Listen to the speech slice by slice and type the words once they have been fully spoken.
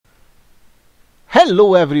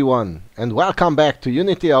Hello everyone and welcome back to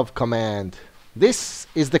Unity of Command. This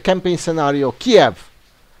is the campaign scenario Kiev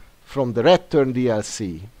from the Red Turn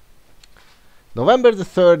DLC. November the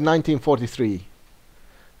 3rd, 1943.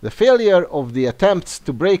 The failure of the attempts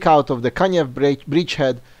to break out of the Kiev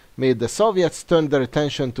bridgehead made the Soviets turn their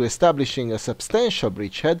attention to establishing a substantial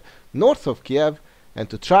bridgehead north of Kiev and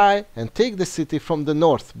to try and take the city from the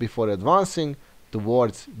north before advancing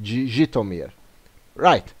towards Zhytomyr.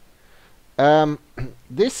 Right.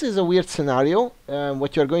 This is a weird scenario.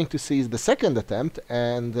 What you're going to see is the second attempt,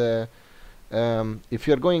 and if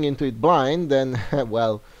you're going into it blind, then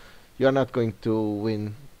well, you're not going to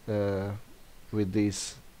win with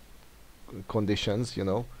these conditions, you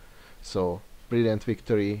know. So brilliant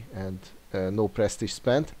victory and no prestige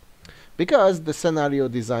spent, because the scenario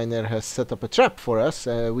designer has set up a trap for us,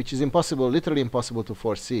 which is impossible, literally impossible to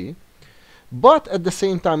foresee. But at the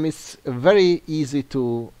same time, it's very easy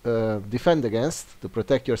to defend against, to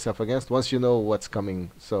protect yourself against, once you know what's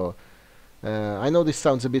coming. So I know this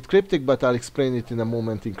sounds a bit cryptic, but I'll explain it in a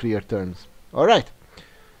moment in clear terms. Alright.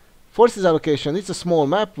 Forces allocation. It's a small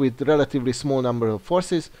map with relatively small number of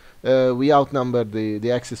forces. We outnumber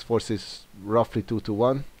the Axis forces roughly 2 to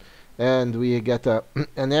 1. And we get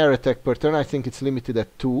an air attack per turn. I think it's limited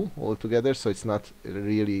at 2 altogether, so it's not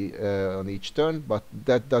really on each turn, but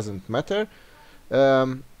that doesn't matter.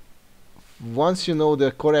 Once you know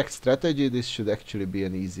the correct strategy, this should actually be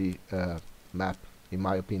an easy map, in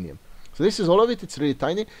my opinion. So this is all of it. It's really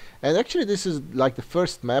tiny, and actually this is like the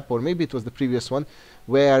first map, or maybe it was the previous one,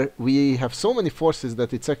 where we have so many forces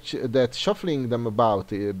that it's that shuffling them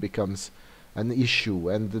about becomes an issue,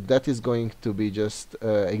 and that is going to be just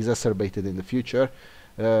exacerbated in the future.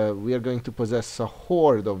 We are going to possess a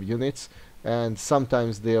horde of units, and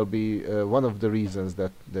sometimes they'll be one of the reasons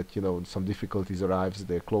that you know, some difficulties arrives.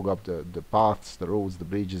 They clog up the paths, the roads, the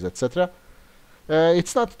bridges, etc.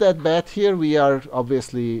 It's not that bad here. We are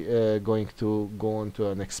obviously going to go on to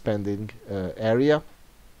an expanding area,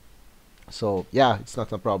 so yeah, it's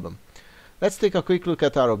not a problem. Let's take a quick look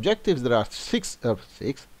at our objectives. There are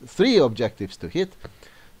three objectives to hit.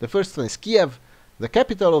 The first one is Kiev, the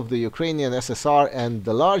capital of the Ukrainian SSR and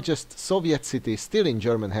the largest Soviet city still in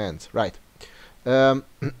German hands. Right.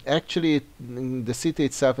 Actually, the city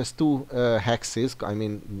itself has two hexes. I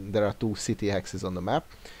mean, there are two city hexes on the map,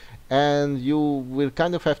 and you will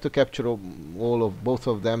kind of have to capture both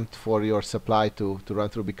of them for your supply to run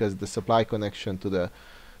through, because the supply connection to the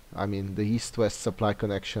the east-west supply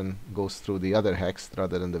connection goes through the other hex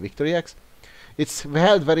rather than the victory hex. It's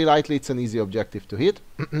held very lightly. It's an easy objective to hit.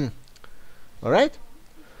 Alright.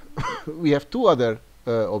 We have two other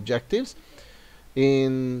objectives.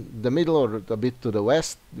 In the middle, or a bit to the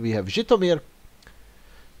west, we have Zhytomyr.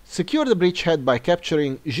 Secure the bridgehead by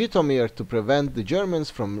capturing Zhytomyr to prevent the Germans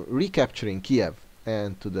from recapturing Kiev.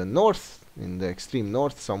 And to the north, in the extreme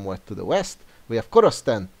north, somewhat to the west, we have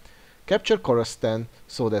Korostan. Capture Korostan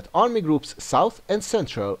so that army groups south and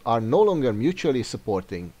central are no longer mutually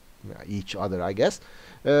supporting each other, I guess.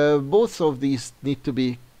 Both of these need to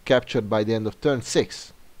be captured by the end of turn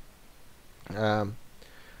 6.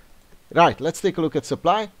 Right, let's take a look at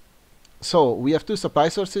supply. So we have two supply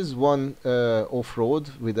sources, one off-road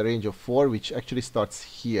with a range of 4, which actually starts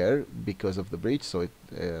here because of the bridge, so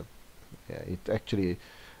it actually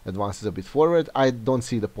advances a bit forward. I don't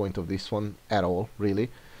see the point of this one at all, really.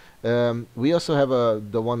 We also have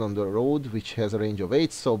the one on the road, which has a range of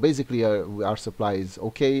 8, so basically our supply is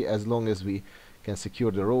okay as long as we can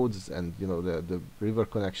secure the roads and, you know, the river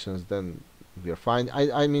connections. Then we are fine.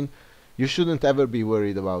 I mean, you shouldn't ever be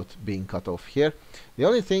worried about being cut off here. The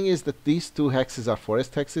only thing is that these two hexes are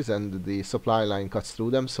forest hexes and the supply line cuts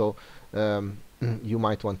through them, so you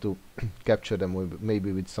might want to capture them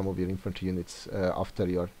maybe with some of your infantry units after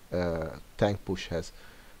your tank push has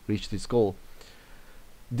reached its goal.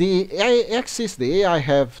 The Axis, the AI,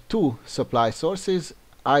 have two supply sources.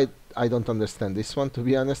 I don't understand this one, to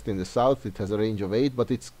be honest. In the south it has a range of 8, but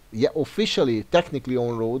it's officially, technically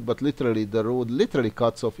on road, but literally the road literally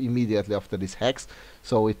cuts off immediately after this hex,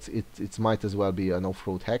 so it might as well be an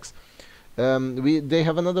off-road hex. They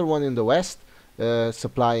have another one in the west,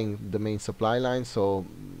 supplying the main supply line, so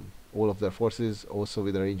all of their forces also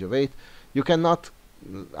with a range of 8. You cannot,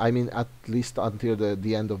 I mean, at least until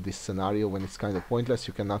the end of this scenario, when it's kind of pointless,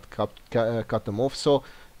 you cannot cut them off. So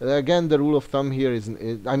again, the rule of thumb here is,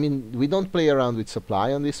 I mean, we don't play around with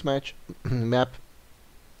supply on this match map.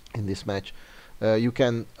 In this match, you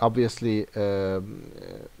can obviously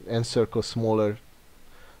encircle smaller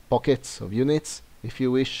pockets of units if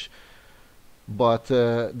you wish, but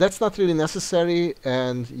that's not really necessary,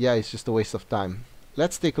 and yeah, it's just a waste of time.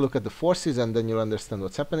 Let's take a look at the forces and then you'll understand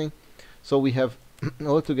what's happening. So we have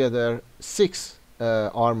altogether 6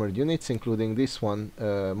 armored units, including this one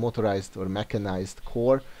motorized or mechanized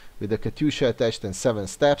corps with a Katyusha attached and 7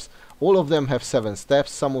 steps. All of them have 7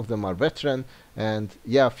 steps. Some of them are veteran, and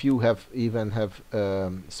yeah, a few have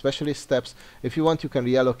specialist steps. If you want, you can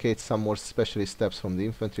reallocate some more specialist steps from the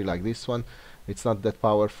infantry, like this one. It's not that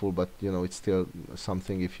powerful, but you know, it's still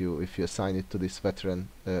something if you assign it to this veteran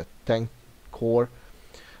tank corps.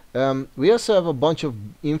 We also have a bunch of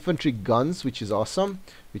infantry guns, which is awesome,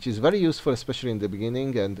 which is very useful, especially in the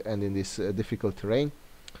beginning and in this difficult terrain.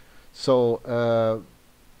 So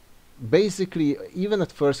basically, even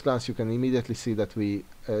at first glance, you can immediately see that we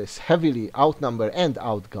heavily outnumber and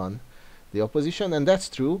outgun the opposition, and that's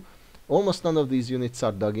true. Almost none of these units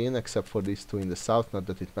are dug in, except for these 2 in the south, not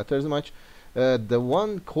that it matters much. The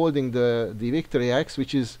one holding the victory axe,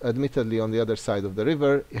 which is admittedly on the other side of the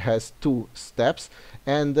river, has 2 steps,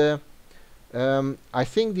 and I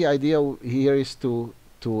think the idea here is to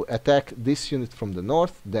attack this unit from the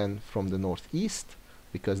north, then from the northeast,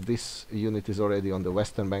 because this unit is already on the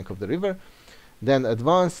western bank of the river, then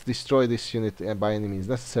advance, destroy this unit by any means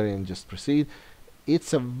necessary, and just proceed.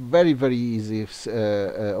 It's a very, very easy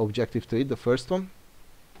objective to hit, the first one.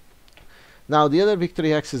 Now the other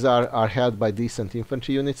victory axes are held by decent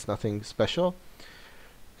infantry units, nothing special.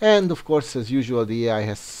 And of course, as usual, the AI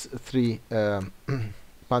has 3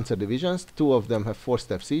 panzer divisions. 2 of them have 4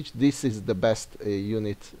 steps each. This is the best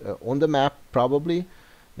unit on the map, probably,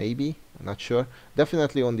 maybe, I'm not sure.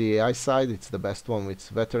 Definitely on the AI side, it's the best one with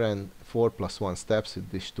veteran 4 plus 1 steps.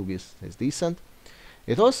 This Stug is decent.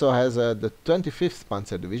 It also has the 25th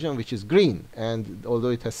Panzer Division, which is green, and although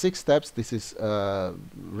it has 6 steps, this is a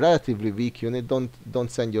relatively weak unit. Don't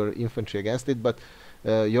send your infantry against it, but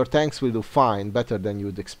your tanks will do fine, better than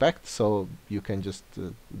you'd expect, so you can just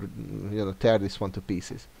tear this one to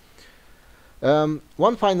pieces.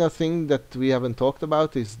 One final thing that we haven't talked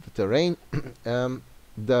about is the terrain.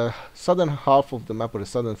 The southern half of the map, or the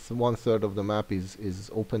southern 1/3 of the map, is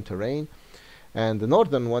open terrain, and the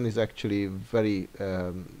northern one is actually very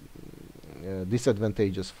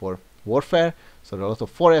disadvantageous for warfare. So there are a lot of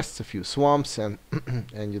forests, a few swamps, and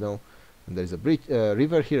and there's a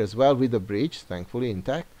river here as well, with a bridge, thankfully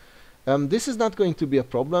intact. This is not going to be a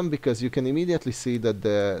problem, because you can immediately see that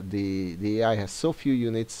the AI has so few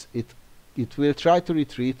units. It will try to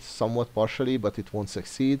retreat somewhat partially, but it won't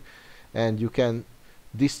succeed, and you can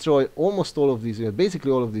destroy almost all of these units,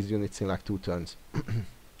 basically all of these units, in like 2 turns.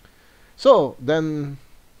 So then,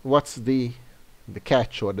 what's the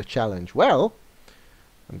catch or the challenge? Well,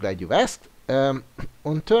 I'm glad you've asked.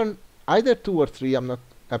 On turn either 2 or 3, I'm not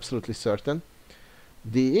absolutely certain,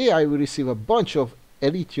 the AI will receive a bunch of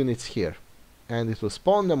elite units here, and it will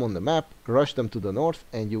spawn them on the map, rush them to the north,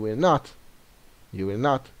 and you will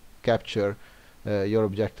not capture your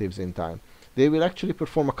objectives in time. They will actually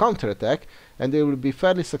perform a counterattack, and they will be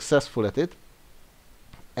fairly successful at it.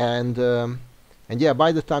 And yeah,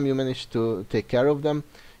 by the time you manage to take care of them,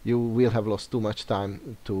 you will have lost too much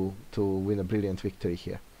time to win a brilliant victory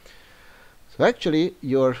here. So actually,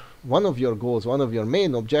 one of your goals, one of your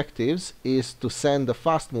main objectives, is to send a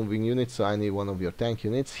fast-moving unit, so any one of your tank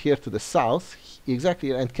units, here to the south,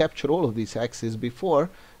 exactly, and capture all of these axes before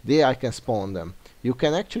the AI can spawn them. You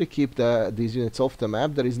can actually keep these units off the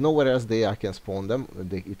map. There is nowhere else the AI can spawn them.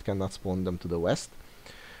 It cannot spawn them to the west.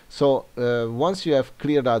 So once you have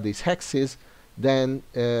cleared out these hexes, then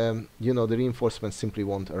the reinforcements simply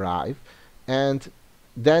won't arrive, and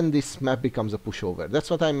then this map becomes a pushover. That's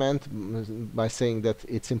what I meant by saying that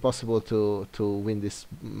it's impossible to win this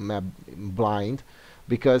map blind,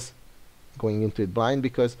 because going into it blind,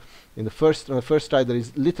 because on the first try there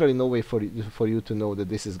is literally no way for you to know that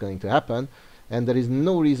this is going to happen, and there is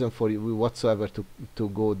no reason for you whatsoever to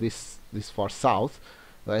go this far south,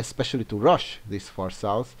 especially to rush this far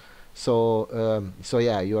south. So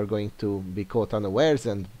yeah, you are going to be caught unawares,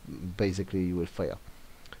 and basically you will fail.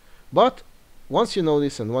 But once you know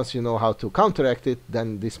this, and once you know how to counteract it,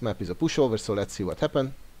 then this map is a pushover. So let's see what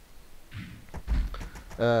happened.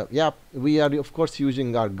 Yeah, we are of course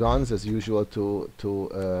using our guns as usual to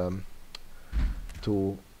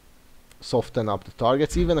soften up the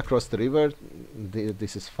targets, even across the river.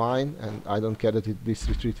 This is fine, and I don't care that this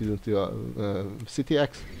retreated into a city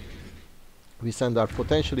X. We send our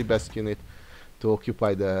potentially best unit to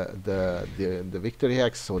occupy the victory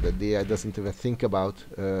hex, so that the AI doesn't even think about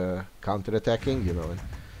counterattacking, and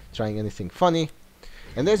trying anything funny.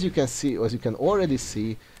 And as you can see, as you can already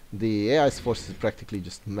see, the AI's forces practically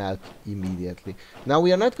just melt immediately. Now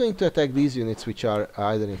we are not going to attack these units, which are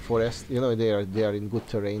either in forest, they are in good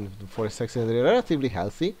terrain, forest section, they're relatively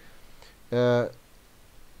healthy.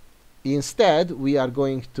 Instead, we are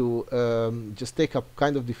going to just take up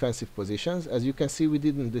kind of defensive positions. As you can see, we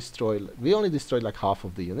didn't destroy, we only destroyed like half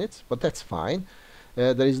of the units, but that's fine.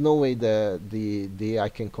 There is no way the AI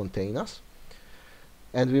can contain us.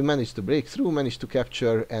 And we managed to break through, managed to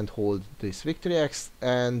capture and hold this victory X,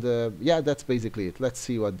 and yeah, that's basically it. Let's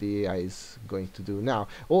see what the AI is going to do now.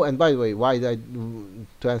 Oh, and by the way, why did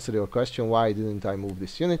to answer your question, why didn't I move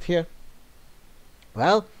this unit here?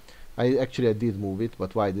 Well, I did move it,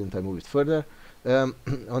 but why didn't I move it further?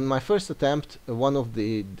 On my first attempt, one of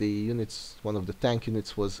the units, one of the tank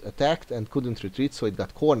units was attacked and couldn't retreat, so it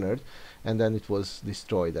got cornered, and then it was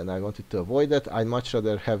destroyed, and I wanted to avoid that. I'd much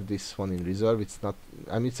rather have this one in reserve. It's not,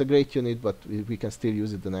 I mean, it's a great unit, but we can still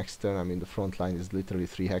use it the next turn. I mean, the front line is literally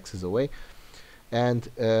 3 hexes away, and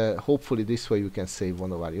hopefully this way we can save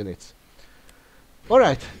one of our units.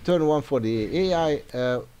 Alright, turn 1 for the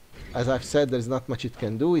AI. As I've said, there's not much it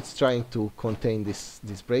can do. It's trying to contain this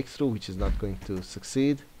breakthrough, which is not going to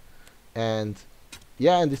succeed. And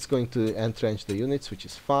yeah, and it's going to entrench the units, which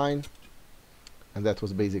is fine. And that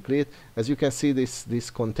was basically it. As you can see, this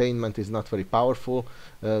containment is not very powerful.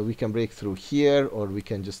 We can break through here, or we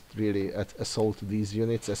can just really assault these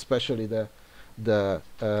units, especially the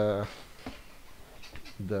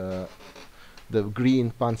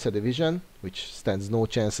green Panzer division, which stands no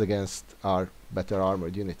chance against our better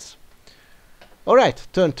armored units. Alright,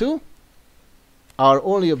 turn 2. Our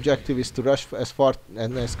only objective is to rush as far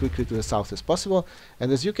and as quickly to the south as possible.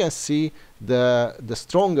 And as you can see, the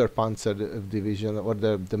stronger Panzer division, or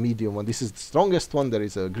the medium one, this is the strongest one, there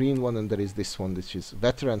is a green one, and there is this one, which is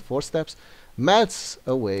veteran 4 steps, melts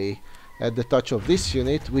away at the touch of this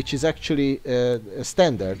unit, which is actually a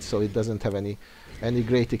standard, so it doesn't have any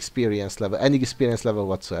great experience level,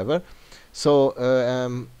 whatsoever.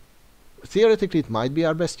 So theoretically it might be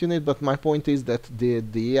our best unit, but my point is that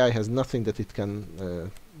the AI has nothing that it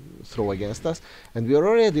can throw against us, and we are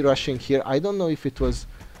already rushing here. I don't know if it was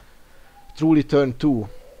truly turn 2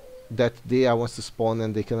 that the AI wants to spawn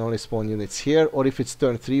and they can only spawn units here, or if it's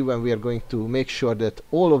turn 3 when we are going to make sure that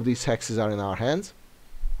all of these hexes are in our hands.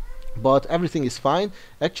 But everything is fine.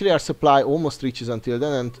 Actually, our supply almost reaches until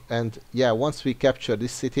then, and yeah, once we capture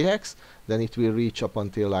this city hex, then it will reach up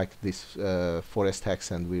until like this forest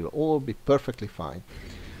hex, and we'll all be perfectly fine.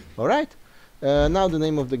 Alright, now the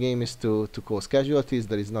name of the game is to cause casualties.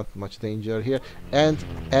 There is not much danger here, and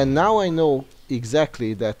now I know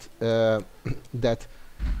exactly that that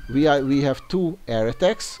we have 2 air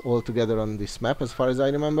attacks altogether on this map, as far as I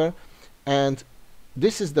remember, and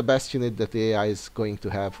this is the best unit that the AI is going to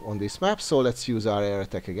have on this map, so let's use our air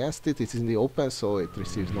attack against it. It's in the open, so it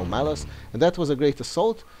receives no malus, and that was a great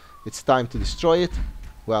assault. It's time to destroy it.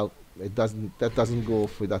 Well, that doesn't go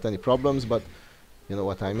off without any problems, but you know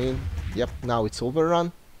what I mean. Yep, now it's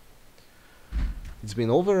overrun. It's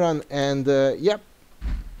been overrun, and yep,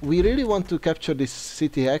 we really want to capture this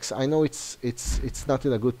city hex. I know it's not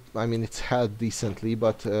in a good, I mean, it's held decently,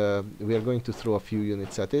 but we are going to throw a few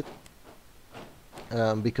units at it.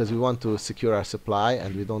 Because we want to secure our supply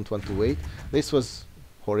and we don't want to wait. This was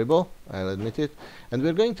horrible, I'll admit it, and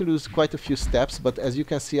we're going to lose quite a few steps, but as you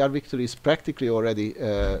can see, our victory is practically already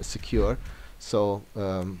secure, so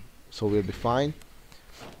we'll be fine.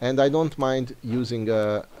 And I don't mind using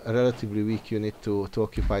a relatively weak unit to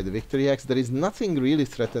occupy the victory hex. There is nothing really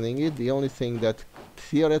threatening it. The only thing that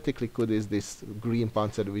theoretically could is this green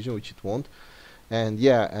Panzer division, which it won't. And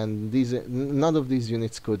yeah, and these none of these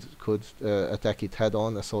units could attack it head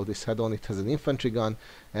on, assault this head on. It has an infantry gun,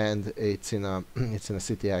 and it's in a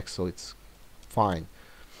city hex, so it's fine.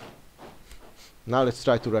 Now let's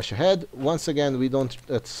try to rush ahead. Once again, we don't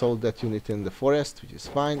assault that unit in the forest, which is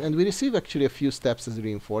fine, and we receive actually a few steps as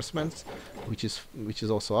reinforcements, which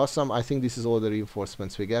is also awesome. I think this is all the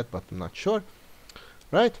reinforcements we get, but I'm not sure.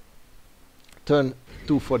 Right? Turn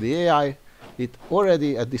 2 for the AI. It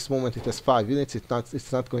already at this moment it has 5 units.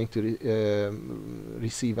 It's not going to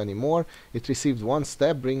receive any more. It received 1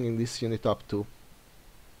 step, bringing this unit up to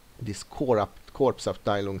this corpse of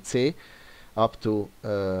Teilung C up to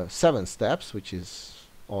 7 steps, which is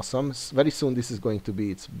awesome. Very soon this is going to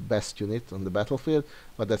be its best unit on the battlefield,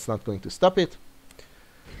 but that's not going to stop it.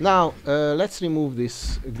 Now let's remove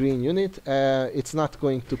this green unit. It's not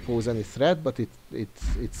going to pose any threat, but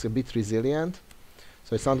it's a bit resilient.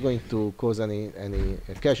 So it's not going to cause any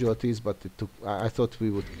casualties, but I thought we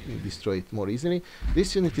would destroy it more easily.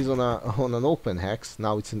 This unit is on an open hex.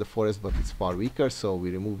 Now it's in the forest, but it's far weaker, so we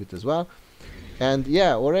remove it as well. And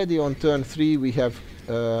yeah, already on turn 3 we have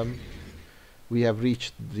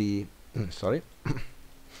reached the sorry.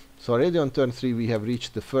 So already on turn 3 we have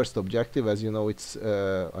reached the first objective. As you know, it's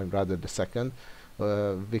or rather the second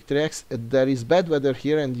Victory X. There is bad weather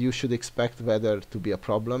here, and you should expect weather to be a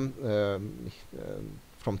problem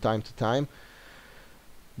from time to time,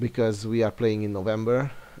 because we are playing in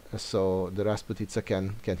November, so the Rasputitsa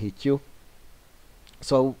can hit you.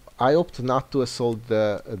 So I opt not to assault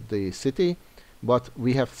the city, but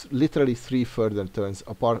we have literally 3 further turns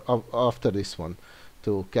apart after this one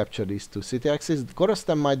to capture these 2 city axes.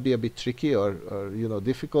 Korostan might be a bit tricky or you know,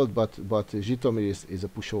 difficult, but Zhytomyr is a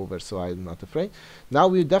pushover, so I'm not afraid. Now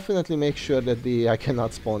we definitely make sure that I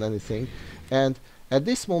cannot spawn anything, and at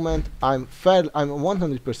this moment I'm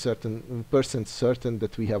 100% certain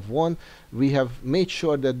that we have won. We have made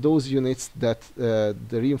sure that those units that the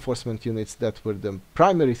reinforcement units that were the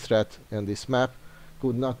primary threat in this map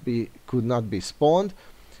could not be spawned,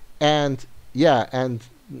 and yeah, and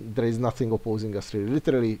there is nothing opposing us really.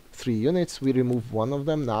 Literally 3 units. We remove 1 of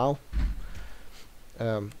them now.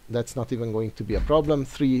 That's not even going to be a problem.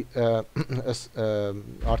 3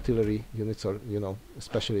 artillery units, or you know,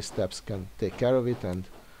 specialist steps can take care of it, and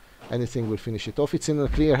anything will finish it off. It's in a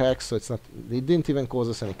clear hex, so it's not. It didn't even cause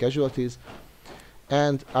us any casualties.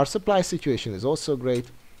 And our supply situation is also great.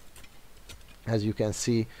 As you can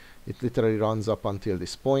see, it literally runs up until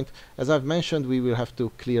this point. As I've mentioned, we will have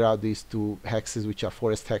to clear out these 2 hexes, which are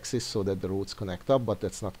forest hexes, so that the roads connect up, but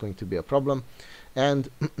that's not going to be a problem. And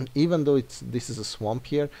even though this is a swamp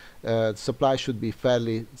here, supply should be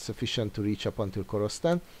fairly sufficient to reach up until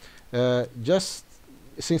Korostan. Just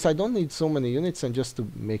since I don't need so many units, and just to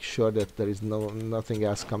make sure that there is nothing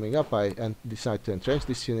else coming up, I decide to entrench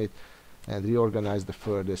this unit and reorganize the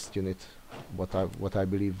furthest unit, what I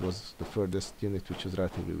believe was the furthest unit, which was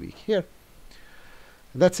relatively weak here.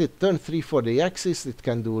 That's it. Turn 3 for the Axis. It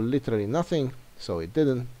can do literally nothing, so it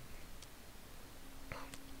didn't.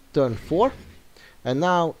 Turn 4, and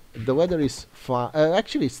now the weather is fine.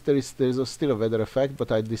 Actually, there is still a weather effect,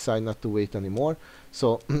 but I decide not to wait anymore.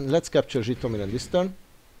 So let's capture Zhytomyr on this turn.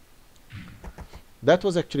 That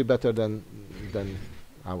was actually better than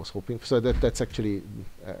I was hoping. So that's actually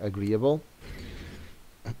agreeable.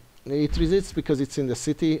 It resists because it's in the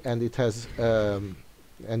city and it has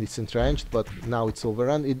and it's entrenched, but now it's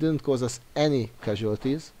overrun. It didn't cause us any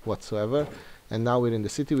casualties whatsoever, and now we're in the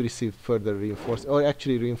city. We received further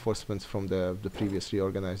reinforcements from the previous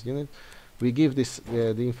reorganized unit. We give this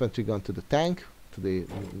the infantry gun to the tank, to the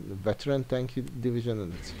veteran tank division,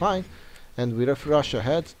 and it's fine. And we rush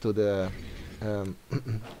ahead to the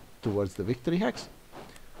towards the victory hex.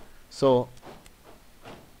 So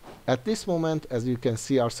at this moment, as you can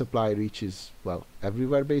see, our supply reaches, well,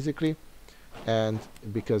 everywhere basically, and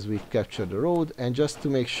because we captured the road, and just to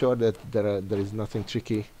make sure that there is nothing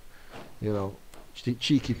tricky, you know,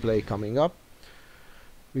 cheeky play coming up,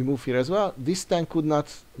 we move here as well. This tank did not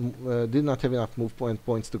have enough move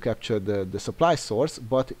points to capture the supply source,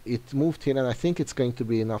 but it moved here, and I think it's going to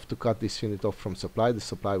be enough to cut this unit off from supply. The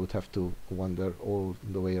supply would have to wander all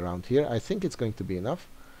the way around here. I think it's going to be enough.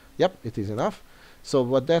 Yep, it is enough. So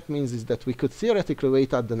what that means is that we could theoretically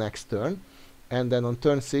wait at the next turn, and then on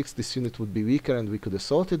turn 6 this unit would be weaker and we could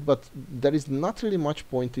assault it, but there is not really much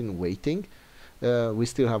point in waiting. We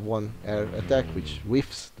still have 1 air attack which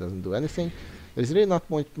whiffs, doesn't do anything. There's really not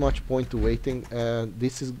much point to waiting.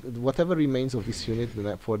 This is whatever remains of this unit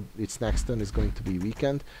for its next turn is going to be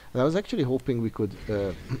weakened, and I was actually hoping we could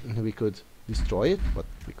we could destroy it, but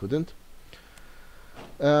we couldn't.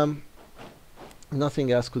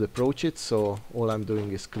 Nothing else could approach it, so all I'm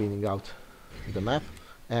doing is cleaning out the map.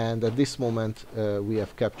 And at this moment we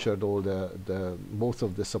have captured all both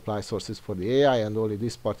of the supply sources for the AI, and only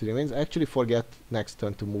this party remains. I actually forget next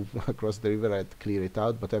turn to move across the river. I'd clear it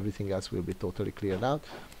out, but everything else will be totally cleared out.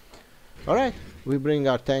 Alright, we bring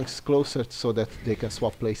our tanks closer so that they can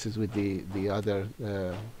swap places with the other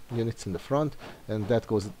units in the front, and that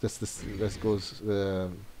goes the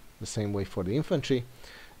same way for the infantry.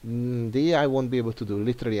 The AI won't be able to do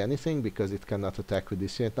literally anything because it cannot attack with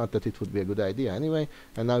this unit, not that it would be a good idea anyway.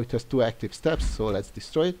 And now it has 2 active steps, so let's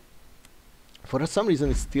destroy it. For some reason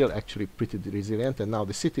it's still actually pretty resilient, and now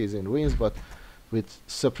the city is in ruins, but with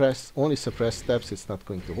only suppressed steps it's not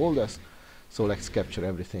going to hold us. So let's capture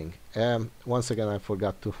everything. Once again I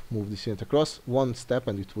forgot to move this unit across 1 step,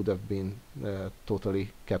 and it would have been totally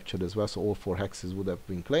captured as well, so all 4 hexes would have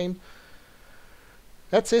been claimed.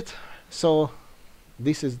 That's it. So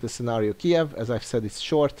this is the scenario Kiev. As I've said, it's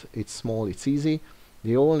short, it's small, it's easy.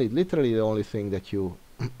 Literally the only thing that you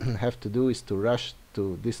have to do is to rush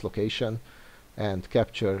to this location and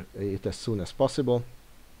capture it as soon as possible.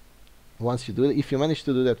 Once you do it, if you manage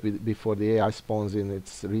to do that before the AI spawns in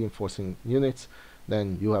its reinforcing units,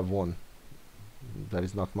 then you have won. There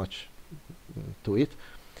is not much to it.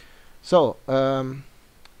 So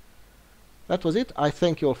That was it. I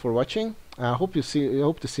thank you all for watching. I hope to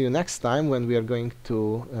see you next time when we are going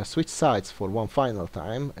to switch sides for one final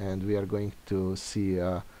time, and we are going to see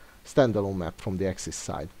a standalone map from the Axis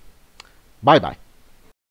side. Bye bye.